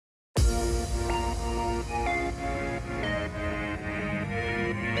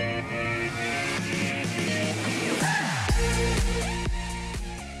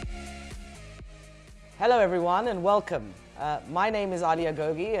Hello everyone and welcome. My name is Alia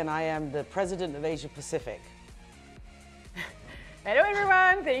Gogi and I am the President of Asia Pacific. Hello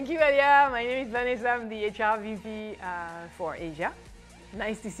everyone, thank you Alia. My name is Vanessa, I'm the HR VP for Asia.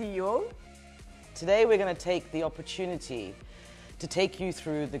 Nice to see you all. Today we're going to take the opportunity to take you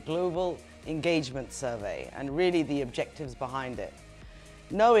through the Global Engagement Survey and really the objectives behind it.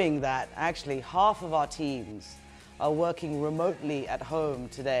 Knowing that actually half of our teams are working remotely at home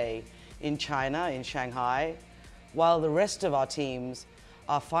today in China, in Shanghai, while the rest of our teams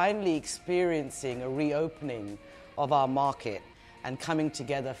are finally experiencing a reopening of our market and coming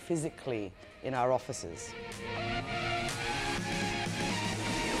together physically in our offices.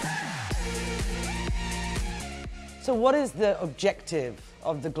 So what is the objective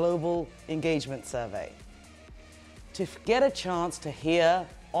of the Global Engagement Survey? To get a chance to hear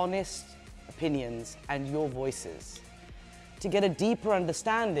honest opinions and your voices, to get a deeper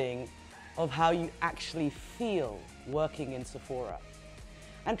understanding of how you actually feel working in Sephora,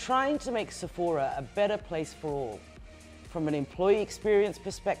 and trying to make Sephora a better place for all, from an employee experience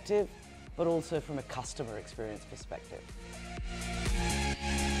perspective, but also from a customer experience perspective.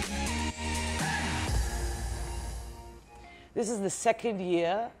 This is the second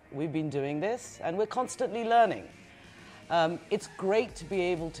year we've been doing this, and we're constantly learning. It's great to be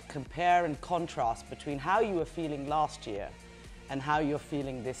able to compare and contrast between how you were feeling last year and how you're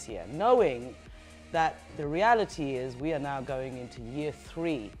feeling this year, knowing that the reality is we are now going into year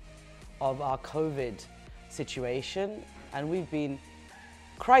 3 of our COVID situation, and we've been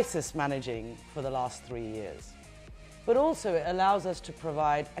crisis managing for the last 3 years. But also it allows us to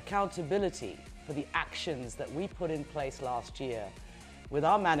provide accountability for the actions that we put in place last year with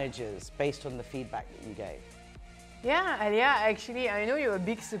our managers based on the feedback that you gave. Yeah, Alia, actually I know you're a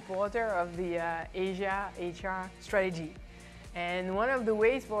big supporter of the Asia HR strategy. And one of the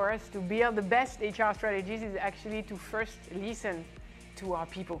ways for us to build the best HR strategies is actually to first listen to our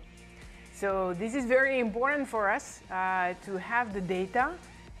people. So this is very important for us to have the data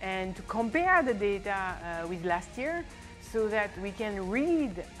and to compare the data with last year so that we can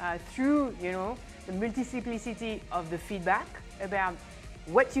read through the multiplicity of the feedback about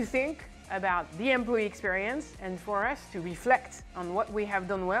what you think about the employee experience, and for us to reflect on what we have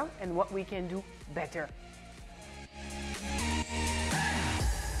done well and what we can do better.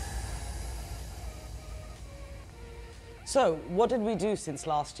 So, what did we do since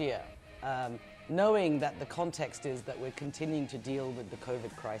last year? Knowing that the context is that we're continuing to deal with the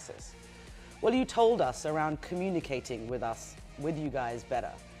COVID crisis. Well, you told us around communicating with you guys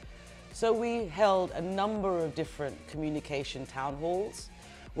better. So we held a number of different communication town halls,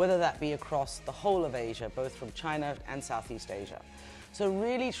 whether that be across the whole of Asia, both from China and Southeast Asia. So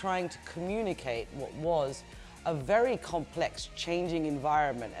really trying to communicate what was a very complex, changing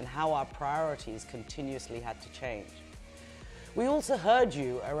environment and how our priorities continuously had to change. We also heard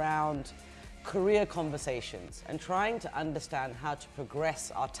you around career conversations and trying to understand how to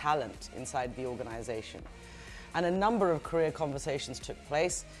progress our talent inside the organization. And a number of career conversations took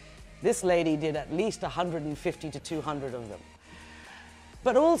place. This lady did at least 150 to 200 of them.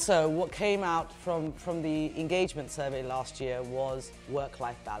 But also what came out from the engagement survey last year was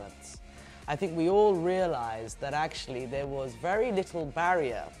work-life balance. I think we all realized that actually there was very little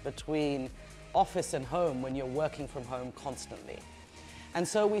barrier between office and home when you're working from home constantly. And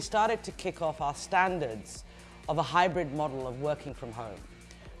so we started to kick off our standards of a hybrid model of working from home.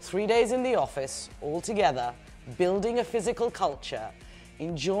 3 days in the office, all together, building a physical culture,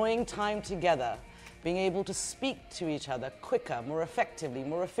 enjoying time together, being able to speak to each other quicker, more effectively,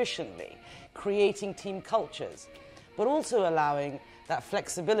 more efficiently, creating team cultures, but also allowing that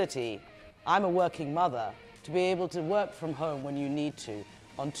flexibility. I'm a working mother, to be able to work from home when you need to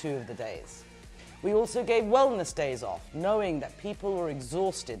on 2 of the days. We also gave wellness days off, knowing that people were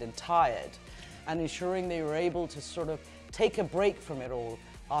exhausted and tired, and ensuring they were able to sort of take a break from it all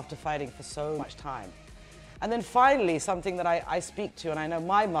after fighting for so much time. And then finally, something that I speak to, and I know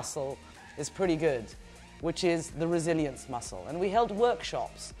my muscle is pretty good, which is the resilience muscle. And we held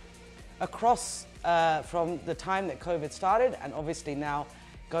workshops across from the time that COVID started, and obviously now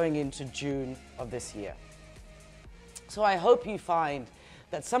going into June of this year. So I hope you find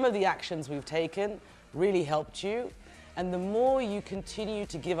that some of the actions we've taken really helped you, and the more you continue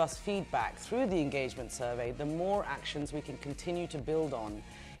to give us feedback through the engagement survey, the more actions we can continue to build on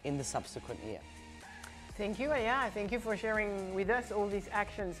in the subsequent year. Thank you, Aya. Thank you for sharing with us all these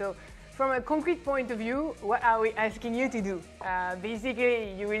actions. So from a concrete point of view, what are we asking you to do?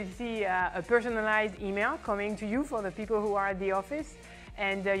 Basically, you will see a personalized email coming to you for the people who are at the office,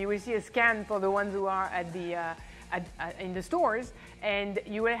 and you will see a scan for the ones who are at in the stores, and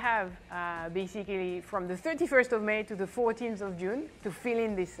you will have basically from the 31st of May to the 14th of June to fill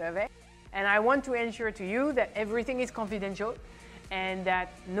in this survey. And I want to ensure to you that everything is confidential and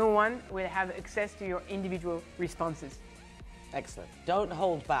that no one will have access to your individual responses. Excellent. Don't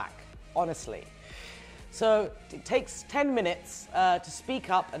hold back, honestly. So it takes 10 minutes to speak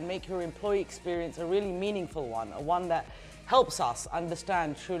up and make your employee experience a really meaningful one that helps us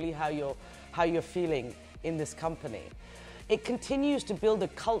understand truly how you're feeling in this company. It continues to build a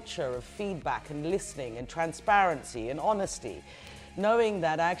culture of feedback and listening and transparency and honesty, knowing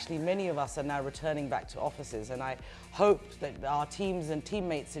that actually many of us are now returning back to offices, and I hope that our teams and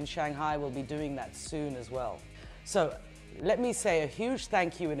teammates in Shanghai will be doing that soon as well. So let me say a huge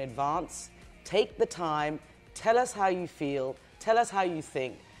thank you in advance. Take the time, tell us how you feel, tell us how you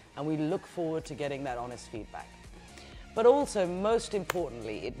think, and we look forward to getting that honest feedback. But also, most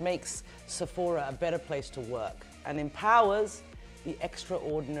importantly, it makes Sephora a better place to work and empowers the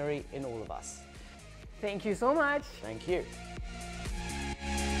extraordinary in all of us. Thank you so much. Thank you.